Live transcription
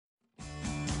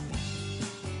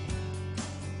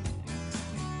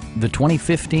the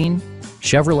 2015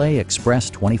 Chevrolet Express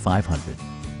 2500.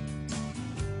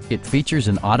 It features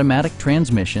an automatic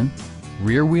transmission,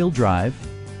 rear-wheel drive,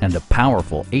 and a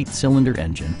powerful 8-cylinder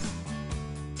engine.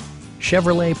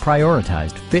 Chevrolet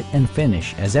prioritized fit and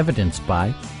finish as evidenced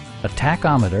by a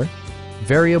tachometer,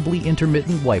 variably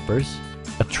intermittent wipers,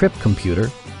 a trip computer,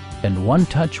 and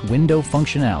one-touch window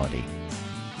functionality.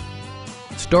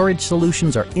 Storage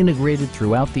solutions are integrated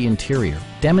throughout the interior,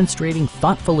 demonstrating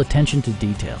thoughtful attention to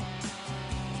detail.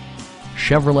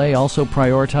 Chevrolet also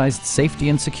prioritized safety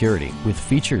and security with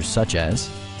features such as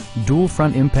dual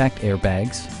front impact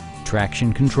airbags,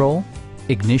 traction control,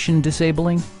 ignition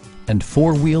disabling, and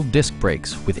 4-wheel disc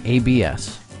brakes with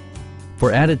ABS.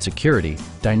 For added security,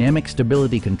 dynamic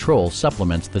stability control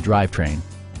supplements the drivetrain.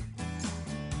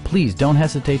 Please don't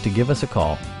hesitate to give us a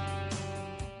call.